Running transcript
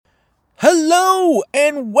Hello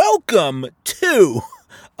and welcome to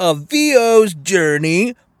a VO's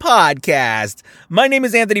Journey podcast. My name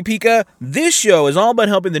is Anthony Pica. This show is all about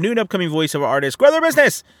helping the new and upcoming voiceover artists grow their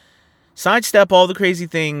business, sidestep all the crazy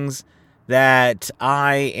things that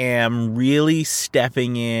I am really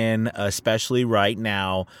stepping in, especially right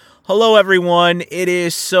now. Hello, everyone. It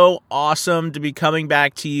is so awesome to be coming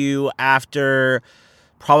back to you after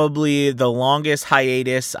probably the longest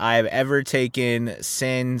hiatus I've ever taken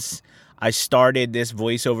since I started this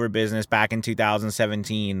voiceover business back in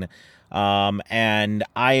 2017. And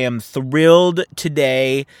I am thrilled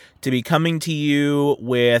today to be coming to you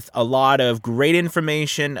with a lot of great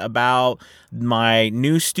information about my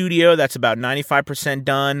new studio that's about 95%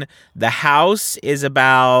 done. The house is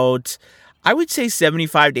about, I would say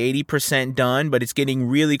 75 to 80% done, but it's getting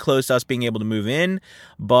really close to us being able to move in.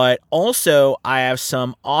 But also, I have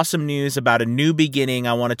some awesome news about a new beginning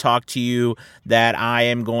I want to talk to you that I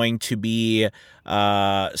am going to be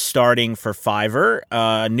starting for Fiverr,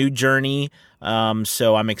 a new journey.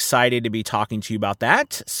 So I'm excited to be talking to you about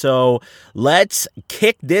that. So let's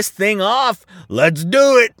kick this thing off. Let's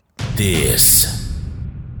do it. This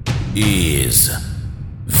is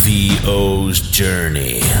VO's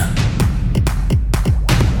Journey.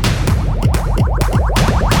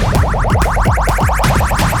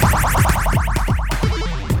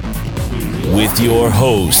 With your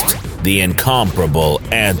host, the incomparable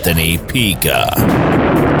Anthony Pica.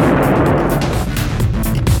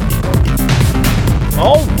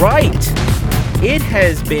 All right. It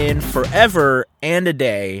has been forever and a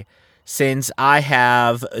day since I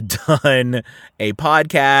have done a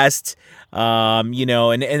podcast. And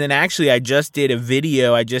then actually I just did a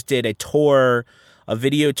video. I just did a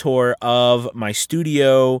video tour of my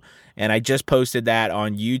studio, and I just posted that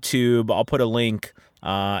on YouTube. I'll put a link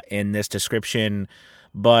in this description,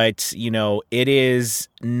 but it is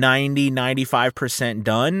 95%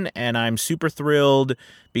 done, and I'm super thrilled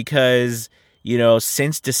because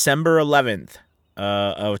since December 11th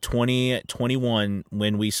of 2021,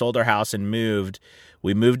 when we sold our house and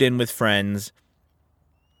we moved in with friends,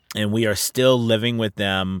 and we are still living with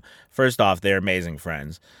them. First off, they're amazing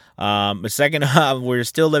friends, but second off, we're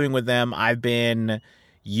still living with them. I've been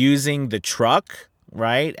using the truck,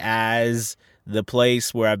 right, as the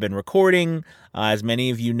place where I've been recording, as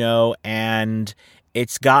many of you know, and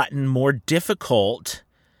it's gotten more difficult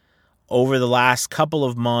over the last couple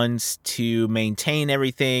of months to maintain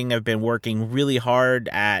everything. I've been working really hard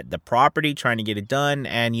at the property, trying to get it done,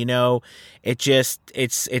 and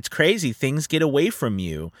it's crazy. Things get away from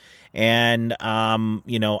you, and I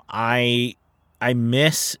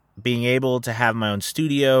miss being able to have my own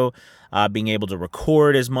studio. Being able to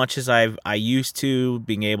record as much as I used to,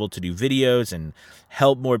 being able to do videos and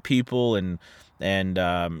help more people, and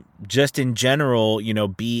just in general,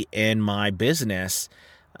 be in my business,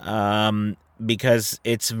 because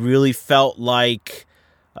it's really felt like,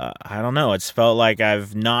 it's felt like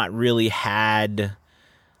I've not really had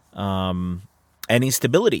any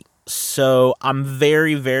stability. So I'm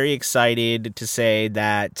very, very excited to say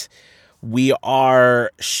that we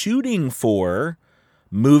are shooting for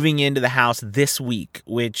moving into the house this week,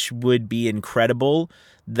 which would be incredible.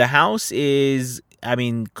 The house is,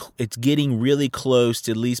 it's getting really close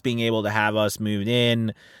to at least being able to have us moved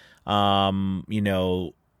in.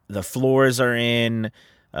 The floors are in.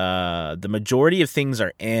 The majority of things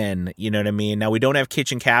are in, you know what I mean? Now, we don't have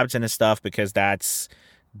kitchen cabinets and stuff because that's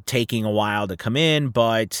taking a while to come in,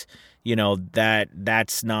 but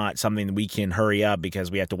that's not something that we can hurry up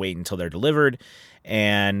because we have to wait until they're delivered.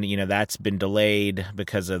 And, that's been delayed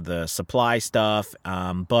because of the supply stuff.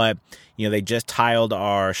 But they just tiled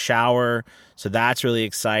our shower, so that's really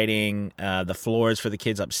exciting. The floors for the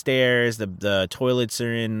kids upstairs, the toilets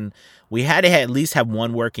are in. We had to at least have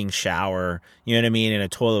one working shower, you know what I mean, and a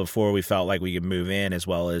toilet before we felt like we could move in, as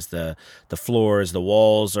well as the floors, the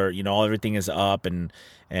walls are, everything is up and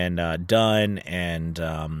done, and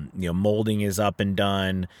molding is up and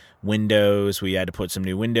done. Windows, we had to put some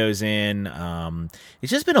new windows in.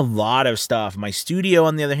 It's just been a lot of stuff. My studio,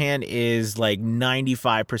 on the other hand, is like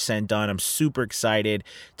 95% done. I'm super excited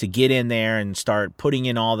to get in there and start putting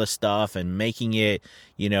in all the stuff and making it,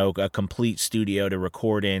 a complete studio to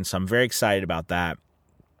record in. So I'm very excited about that.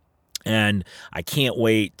 And I can't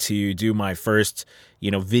wait to do my first,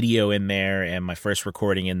 video in there and my first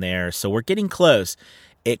recording in there. So we're getting close.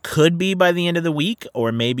 It could be by the end of the week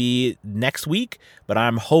or maybe next week, but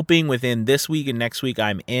I'm hoping within this week and next week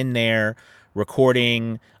I'm in there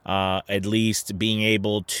recording, at least being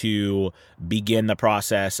able to begin the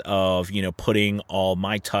process of, putting all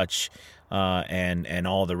my touch and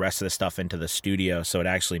all the rest of the stuff into the studio. So it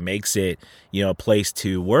actually makes it, a place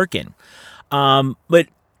to work in. But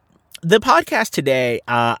the podcast today,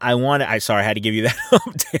 I had to give you that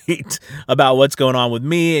update about what's going on with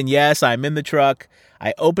me. And yes, I'm in the truck.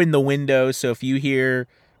 I opened the window. So if you hear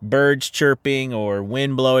birds chirping or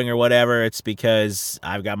wind blowing or whatever, it's because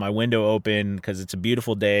I've got my window open because it's a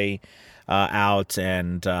beautiful day out,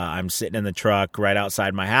 and I'm sitting in the truck right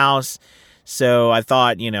outside my house. So I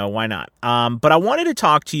thought, why not? But I wanted to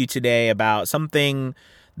talk to you today about something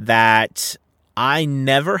that I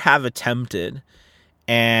never have attempted,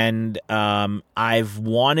 and I've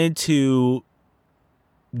wanted to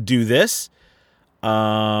do this,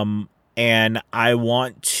 and I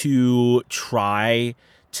want to try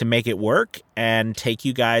to make it work and take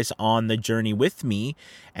you guys on the journey with me,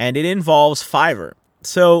 and it involves Fiverr.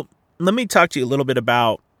 So let me talk to you a little bit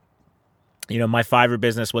about, my Fiverr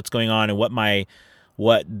business, what's going on, and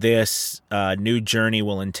what this new journey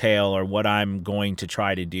will entail, or what I'm going to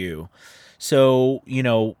try to do. So,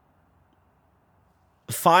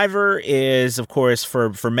 Fiverr is, of course,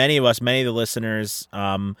 for many of us, many of the listeners,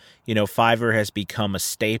 Fiverr has become a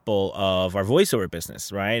staple of our voiceover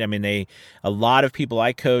business, right? I mean, a lot of people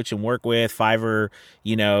I coach and work with, Fiverr,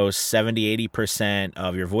 70-80%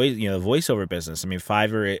 of your voiceover business. I mean,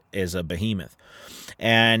 Fiverr is a behemoth.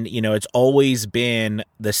 And, it's always been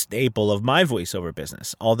the staple of my voiceover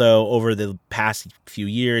business. Although over the past few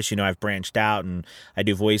years, I've branched out and I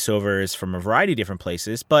do voiceovers from a variety of different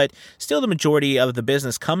places. But still, the majority of the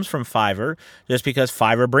business comes from Fiverr, just because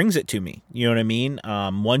Fiverr brings it to me. You know what I mean?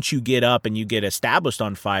 Once you get up and you get established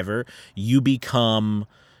on Fiverr, you become,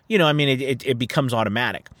 it becomes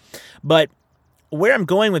automatic. But where I'm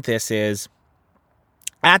going with this is,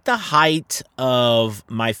 at the height of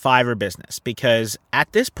my Fiverr business, because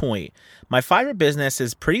at this point, my Fiverr business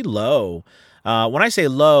is pretty low. When I say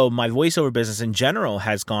low, my voiceover business in general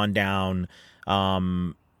has gone down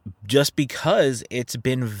just because it's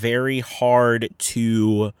been very hard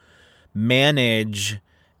to manage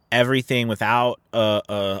everything without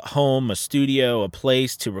a home, a studio, a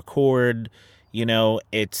place to record.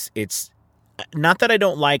 It's not that I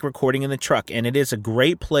don't like recording in the truck, and it is a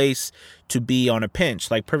great place to be on a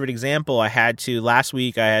pinch. Like, perfect example, last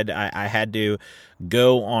week I had to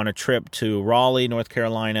go on a trip to Raleigh, North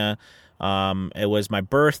Carolina. It was my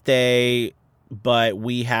birthday, but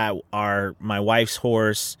my wife's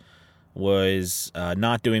horse was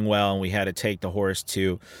not doing well, and we had to take the horse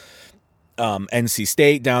to NC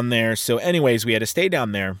State down there. So anyways, we had to stay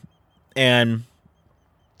down there, and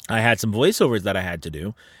I had some voiceovers that I had to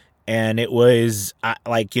do. And it was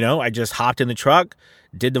I just hopped in the truck,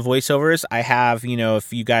 did the voiceovers. I have,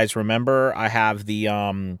 if you guys remember, I have the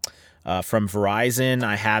from Verizon,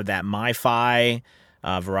 I have that MiFi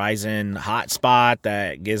Verizon hotspot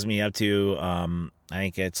that gives me up to, I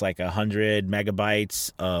think it's like 100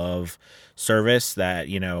 megabytes of service that,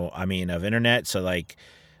 of internet. So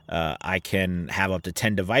I can have up to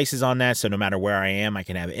 10 devices on that. So no matter where I am, I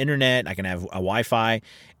can have internet, I can have a Wi-Fi,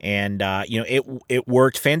 and, it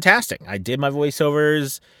worked fantastic. I did my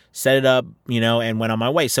voiceovers, set it up, and went on my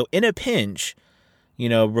way. So in a pinch,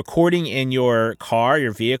 recording in your car,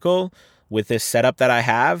 your vehicle, with this setup that I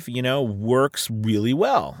have, works really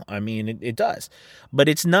well. I mean, it does. But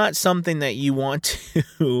it's not something that you want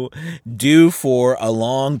to do for a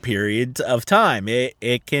long period of time.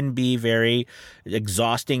 It can be very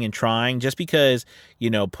exhausting and trying, just because,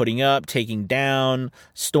 putting up, taking down,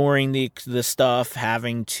 storing the stuff,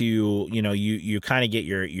 having to, you kind of get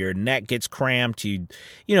your neck gets cramped,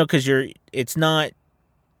 because it's not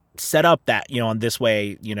set up that, on this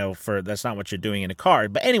way, that's not what you're doing in a car.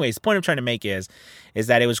 But anyways, the point I'm trying to make is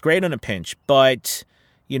that it was great on a pinch, but,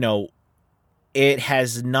 it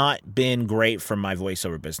has not been great for my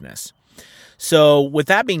voiceover business. So with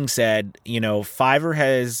that being said, Fiverr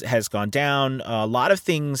has gone down. A lot of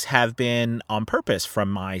things have been on purpose from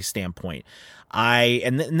my standpoint.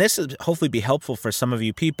 And this will hopefully be helpful for some of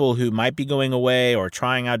you people who might be going away or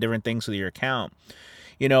trying out different things with your account.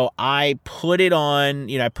 I put it on,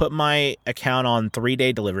 I put my account on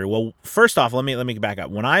 3-day delivery. Well, first off, let me back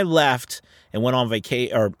up. When I left and went on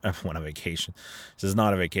vacation, this is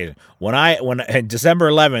not a vacation. When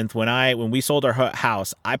December 11th, when we sold our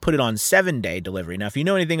house, I put it on 7-day delivery. Now, if you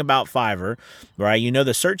know anything about Fiverr, right,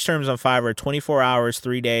 the search terms on Fiverr are 24 hours,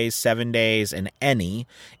 3 days, 7 days, and any.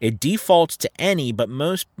 It defaults to any, but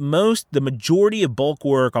the majority of bulk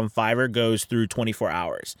work on Fiverr goes through 24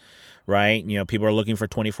 hours. Right? People are looking for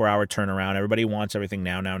 24-hour turnaround. Everybody wants everything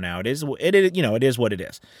now. It is what it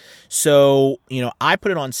is. So, I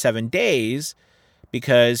put it on 7 days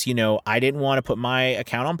because, I didn't want to put my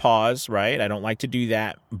account on pause, right? I don't like to do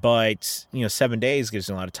that, but, 7 days gives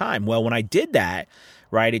me a lot of time. Well, when I did that,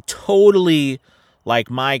 right, it totally, like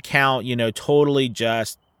my account, totally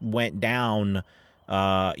just went down,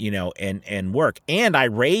 and work. And I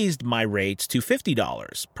raised my rates to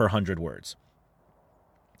 $50 per 100 words.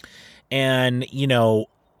 And,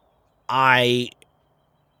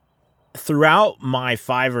 throughout my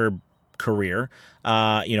Fiverr career,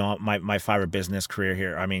 my Fiverr business career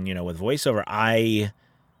here, with voiceover, I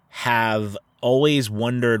have always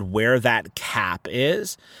wondered where that cap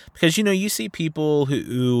is, because, you see people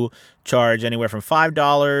who charge anywhere from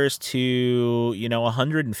 $5 to,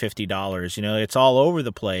 $150, it's all over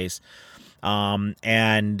the place.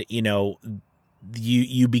 And,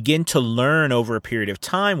 you begin to learn over a period of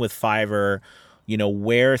time with Fiverr,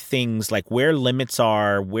 where things like where limits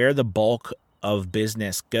are, where the bulk of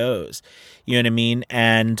business goes, you know what I mean?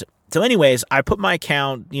 And so anyways, I put my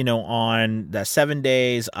account, on the 7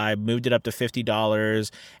 days. I moved it up to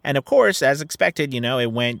 $50. And of course, as expected,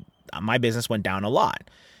 my business went down a lot,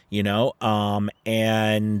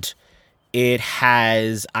 and it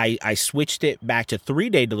has, I switched it back to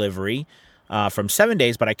 3-day delivery, from 7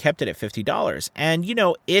 days, but I kept it at $50. And,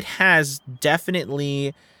 it has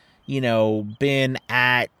definitely, been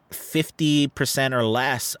at 50% or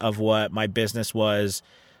less of what my business was,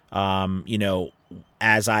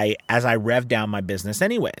 as I rev down my business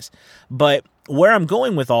anyways. But where I'm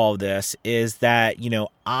going with all of this is that,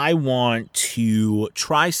 I want to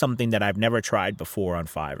try something that I've never tried before on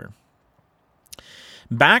Fiverr.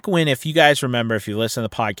 Back when, if you guys remember, if you listen to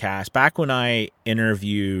the podcast, back when I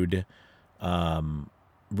interviewed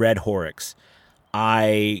Red Horrocks,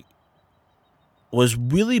 I was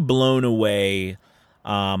really blown away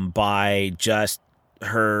by just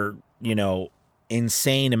her,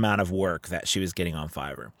 insane amount of work that she was getting on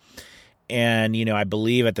Fiverr. And, I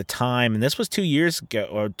believe at the time, and this was 2 years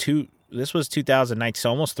ago, this was 2019, so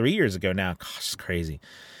almost 3 years ago now. Gosh, it's crazy.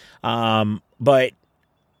 But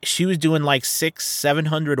she was doing like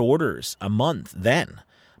 600-700 orders a month then.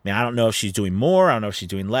 I don't know if she's doing more. I don't know if she's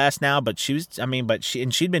doing less now, but she'd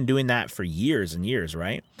been doing that for years and years,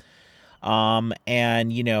 right?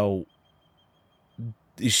 And,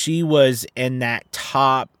 she was in that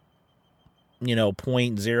top,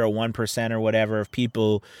 0.01% or whatever of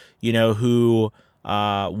people, who,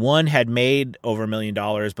 one had made over $1 million,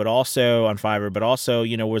 but also on Fiverr, but also,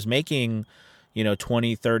 was making,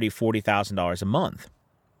 $20,000, $30,000, $40,000 a month.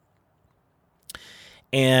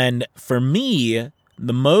 And for me,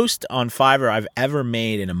 the most on Fiverr I've ever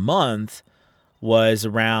made in a month was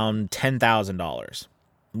around $10,000,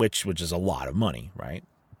 which is a lot of money, right?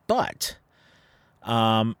 But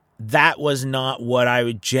that was not what I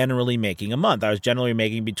was generally making a month. I was generally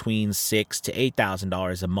making between $6,000 to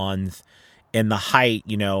 $8,000 a month in the height,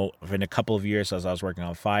 in a couple of years as I was working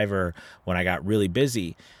on Fiverr when I got really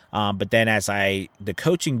busy. But then as the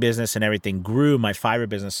coaching business and everything grew, my Fiverr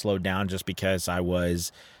business slowed down just because I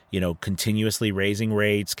was, continuously raising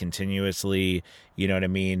rates, continuously,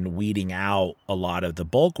 weeding out a lot of the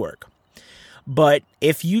bulk work. But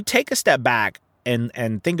if you take a step back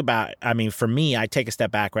and think about, for me, I take a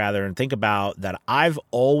step back rather and think about that I've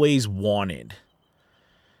always wanted,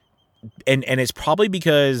 and it's probably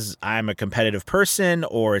because I'm a competitive person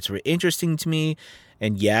or it's really interesting to me.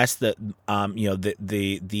 And yes, the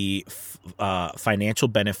financial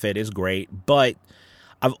benefit is great, but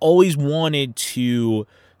I've always wanted to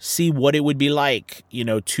see what it would be like,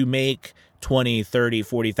 to make $20,000,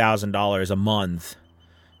 $30,000, $40,000 a month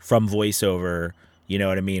from voiceover,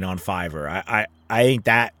 on Fiverr. I think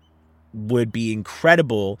that would be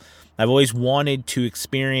incredible. I've always wanted to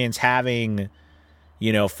experience having,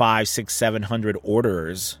 500, 600, 700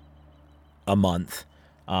 orders a month.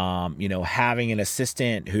 Having an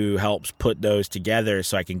assistant who helps put those together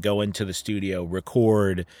so I can go into the studio,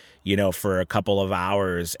 record, for a couple of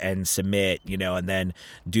hours and submit, and then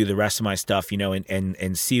do the rest of my stuff,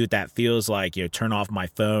 and see what that feels like, turn off my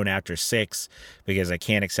phone after 6 because I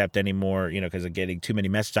can't accept anymore, because of getting too many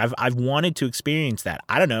messages. I've wanted to experience that.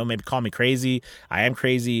 I don't know, maybe call me crazy. I am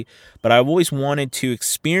crazy, but I've always wanted to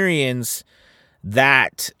experience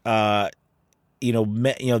that,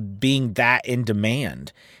 being that in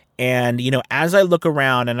demand. And, as I look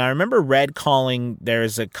around, and I remember Red calling,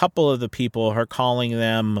 there's a couple of the people, her calling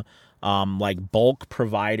them like bulk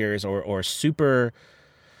providers or super.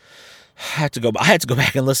 I had to go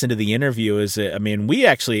back and listen to the interview.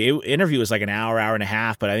 Interview was like an hour and a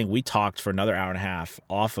half, but I think we talked for another hour and a half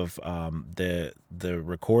off of the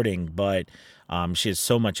recording. But she has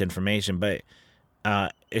so much information. But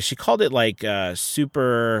she called it like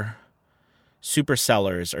super. super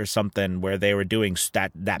sellers or something where they were doing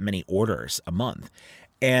that many orders a month.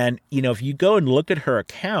 And, if you go and look at her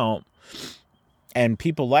account and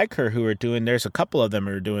people like her who are doing, there's a couple of them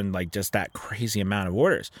who are doing like just that crazy amount of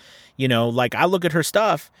orders. Like I look at her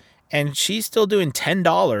stuff and she's still doing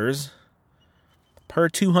 $10 per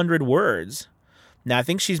 200 words. Now, I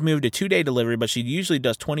think she's moved to 2-day delivery, but she usually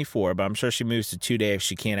does 24, but I'm sure she moves to 2-day if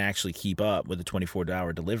she can't actually keep up with a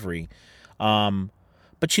 24-hour delivery.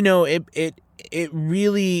 But, it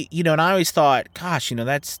really, and I always thought, gosh,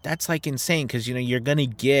 that's like insane because, you're going to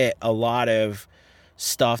get a lot of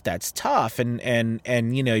stuff that's tough and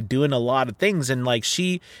doing a lot of things. And like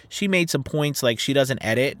she made some points, like she doesn't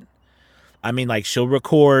edit. I mean, like she'll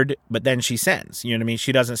record, but then she sends, you know what I mean?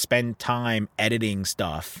 She doesn't spend time editing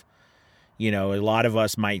stuff. A lot of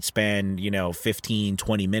us might spend, 15,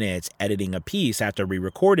 20 minutes editing a piece after we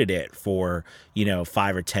recorded it for,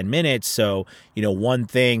 5 or 10 minutes. So, one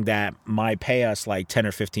thing that might pay us like 10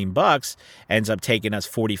 or 15 bucks ends up taking us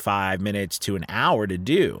 45 minutes to an hour to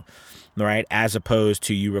do, right? As opposed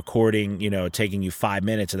to you recording, taking you 5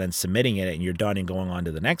 minutes and then submitting it and you're done and going on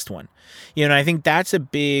to the next one. And I think that's a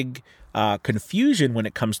big confusion when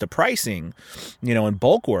it comes to pricing, in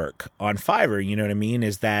bulk work on Fiverr, you know what I mean,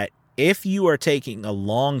 is that if you are taking a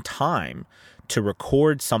long time to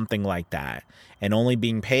record something like that and only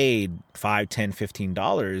being paid $5, $10,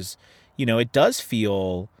 $15, it does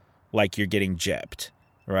feel like you're getting gypped,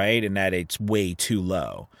 right? And that it's way too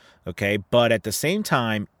low, okay? But at the same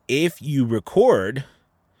time, if you record,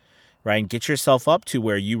 right, and get yourself up to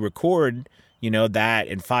where you record, that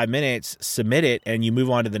in 5 minutes, submit it, and you move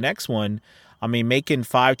on to the next one, I mean, making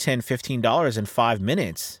 $5, $10, $15 in 5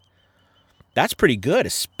 minutes, that's pretty good,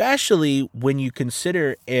 especially when you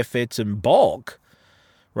consider if it's in bulk,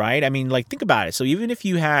 right? I mean, like, think about it. So even if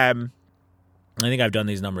you have, I think I've done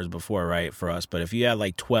these numbers before, right, for us, but if you had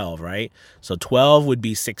like 12, right? So 12 would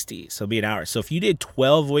be 60, so it'd be an hour. So if you did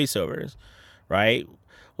 12 voiceovers, right,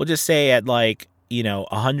 we'll just say at like,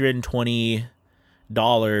 $120,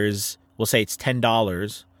 we'll say it's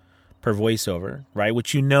 $10 per voiceover, right?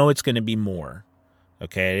 Which it's going to be more.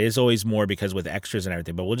 Okay, it is always more because with extras and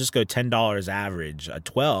everything, but we'll just go $10 average,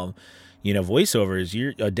 12,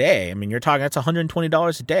 voiceovers a day. I mean, that's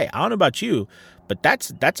 $120 a day. I don't know about you, but that's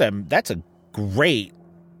a great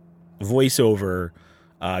voiceover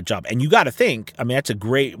job. And you got to think, I mean, that's a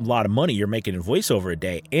great lot of money you're making in voiceover a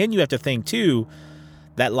day. And you have to think too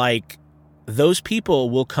that like those people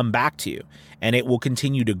will come back to you and it will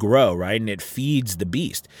continue to grow, right? And it feeds the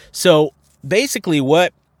beast. So basically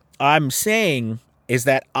what I'm saying is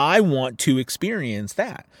that I want to experience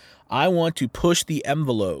that. I want to push the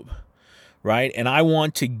envelope, right? And I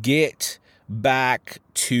want to get back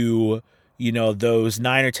to, those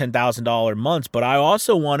 $9,000 or $10,000 months, but I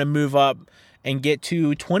also want to move up and get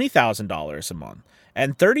to $20,000 a month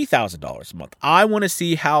and $30,000 a month. I want to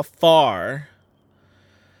see how far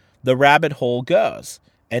the rabbit hole goes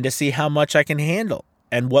and to see how much I can handle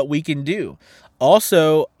and what we can do.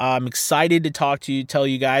 Also, I'm excited to tell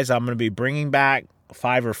you guys I'm going to be bringing back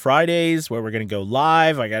Fiverr Fridays where we're going to go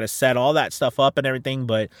live. I got to set all that stuff up and everything,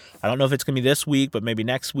 but I don't know if it's going to be this week, but maybe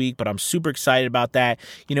next week, but I'm super excited about that.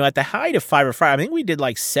 At the height of Fiverr Friday, I think we did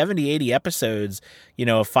like 70, 80 episodes,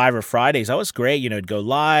 of Fiverr Fridays. That was great. It'd go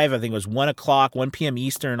live. I think it was 1 p.m.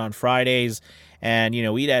 Eastern on Fridays. And,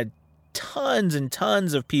 we'd had tons and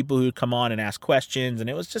tons of people who'd come on and ask questions, and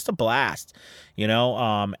it was just a blast, and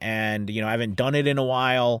I haven't done it in a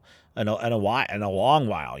while, in a long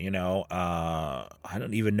while, I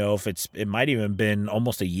don't even know if it might even been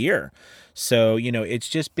almost a year. So, it's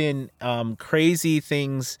just been crazy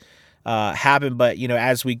things happen, but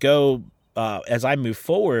as we go, as I move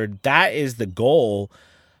forward, that is the goal.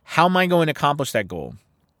 How am I going to accomplish that goal?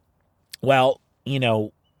 Well,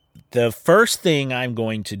 the first thing I'm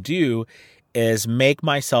going to do is make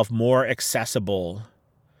myself more accessible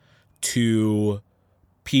to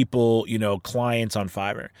people, clients on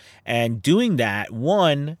Fiverr. And doing that,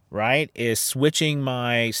 one, right, is switching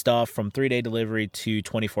my stuff from 3-day delivery to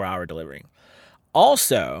 24-hour delivery.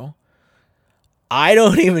 Also, I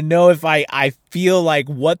don't even know if I feel like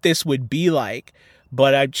what this would be like,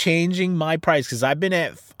 but I'm changing my price because I'm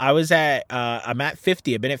at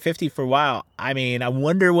 50. I've been at 50 for a while. I mean, I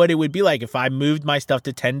wonder what it would be like if I moved my stuff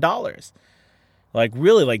to $10. Like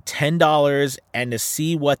really like $10 and to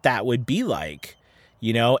see what that would be like,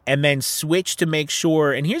 and then switch to make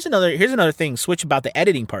sure. And here's another thing, switch about the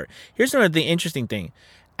editing part. Here's another interesting thing.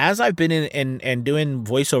 As I've been in and doing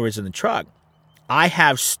voiceovers in the truck, I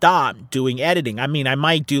have stopped doing editing. I mean, I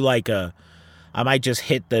might do like a I might just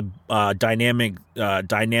hit the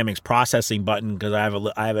dynamics processing button because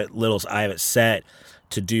I have it set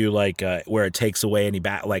to do like where it takes away any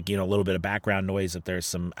a little bit of background noise if there's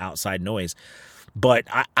some outside noise. But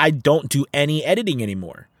I don't do any editing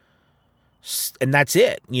anymore. And that's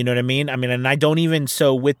it. You know what I mean? And I don't even,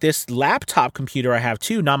 so with this laptop computer I have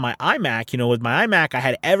too, not my iMac, with my iMac, I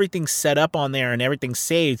had everything set up on there and everything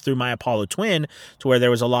saved through my Apollo Twin to where there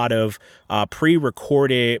was a lot of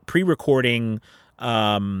pre-recording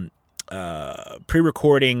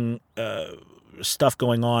stuff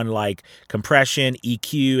going on, like compression,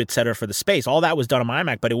 EQ, etc. for the space. All that was done on my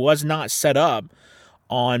iMac, but it was not set up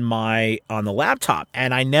on the laptop.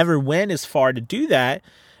 And I never went as far to do that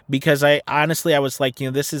because I was like,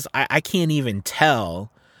 I can't even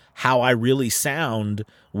tell how I really sound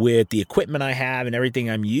with the equipment I have and everything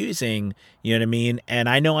I'm using, you know what I mean? And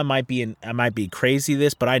I know I might be crazy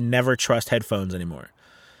this, but I never trust headphones anymore.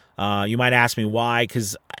 You might ask me why,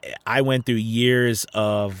 because I went through years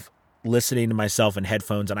of listening to myself in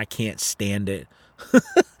headphones and I can't stand it.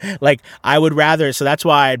 Like I would rather, so that's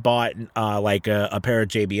why I bought a pair of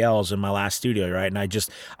JBLs in my last studio, right? And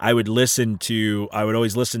I would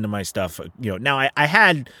always listen to my stuff. Now I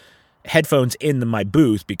had headphones in my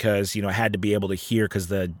booth because I had to be able to hear because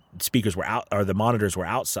the speakers were out or the monitors were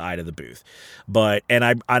outside of the booth. But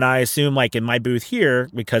I assume like in my booth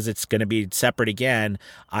here, because it's going to be separate again,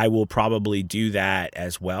 I will probably do that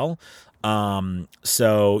as well. But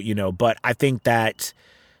I think that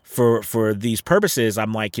for these purposes,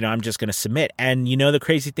 I'm like, I'm just going to submit. And, the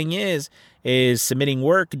crazy thing is submitting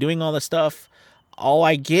work, doing all this stuff, all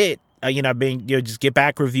I get, just get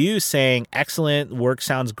back reviews saying, excellent, work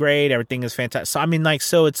sounds great, everything is fantastic.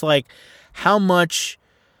 So it's like how much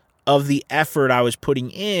of the effort I was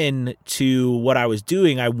putting in to what I was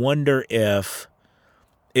doing, I wonder if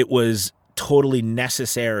it was totally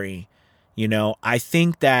necessary. I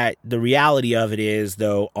think that the reality of it is,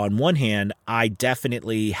 though, on one hand, I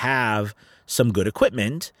definitely have some good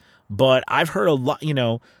equipment, but I've heard a lot,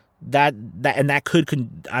 that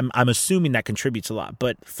could, I'm assuming that contributes a lot.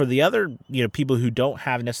 But for the other, people who don't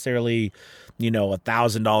have necessarily,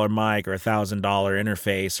 $1,000 mic or $1,000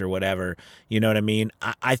 interface or whatever, you know what I mean?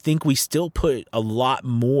 I think we still put a lot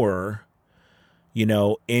more,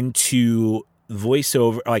 into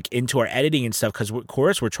voiceover, like into our editing and stuff, because of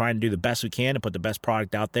course we're trying to do the best we can to put the best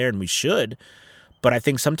product out there, and we should. But I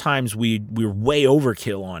think sometimes we're way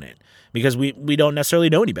overkill on it because we don't necessarily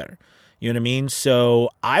know any better. You know what I mean?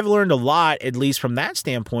 So I've learned a lot, at least from that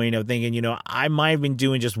standpoint of thinking, I might have been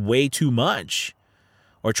doing just way too much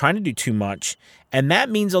or trying to do too much. And that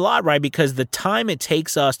means a lot, right? Because the time it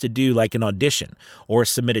takes us to do like an audition or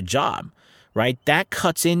submit a job, right? That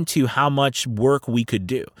cuts into how much work we could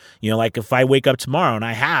do. Like if I wake up tomorrow and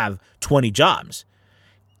I have 20 jobs,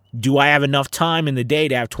 do I have enough time in the day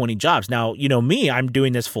to have 20 jobs? Now, me, I'm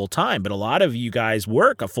doing this full time, but a lot of you guys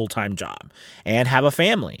work a full-time job and have a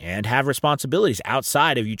family and have responsibilities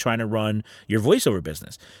outside of you trying to run your voiceover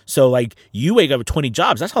business. So like you wake up with 20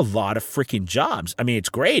 jobs, that's a lot of freaking jobs. It's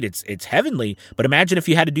great. It's heavenly, but imagine if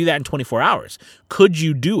you had to do that in 24 hours. Could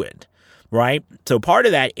you do it? Right? So part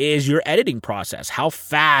of that is your editing process. How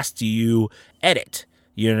fast do you edit?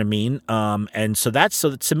 You know what I mean? And so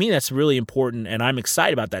to me, that's really important, and I'm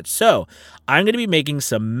excited about that. So I'm going to be making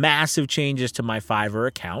some massive changes to my Fiverr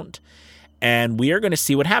account, and we are going to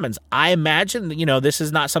see what happens. I imagine, this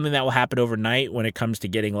is not something that will happen overnight when it comes to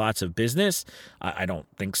getting lots of business. I don't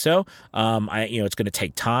think so. It's going to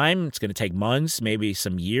take time. It's going to take months, maybe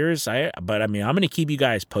some years. But I'm going to keep you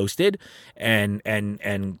guys posted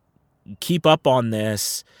and keep up on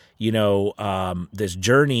this, this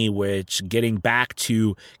journey, which getting back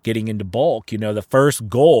to getting into bulk, the first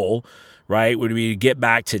goal, right, would be to get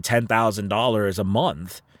back to $10,000 a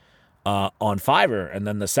month on Fiverr. And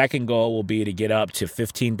then the second goal will be to get up to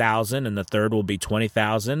 15,000, and the third will be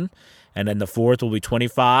 20,000. And then the fourth will be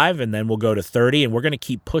 25, and then we'll go to 30. And we're going to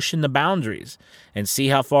keep pushing the boundaries and see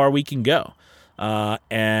how far we can go.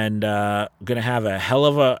 And going to have a hell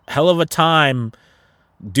of a time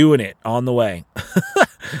doing it on the way.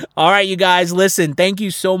 All right, you guys, listen, thank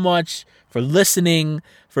you so much for listening,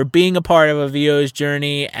 for being a part of a VO's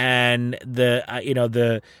journey, and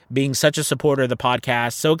the being such a supporter of the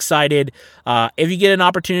podcast. So excited. If you get an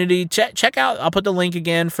opportunity, check out, I'll put the link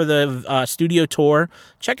again for the studio tour.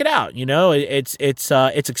 Check it out.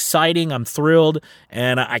 It's exciting. I'm thrilled,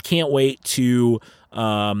 and I can't wait to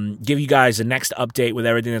give you guys the next update with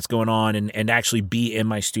everything that's going on and actually be in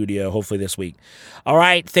my studio hopefully this week. All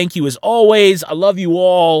right. Thank you as always. I love you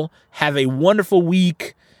all. Have a wonderful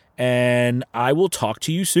week, and I will talk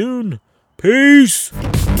to you soon. Peace.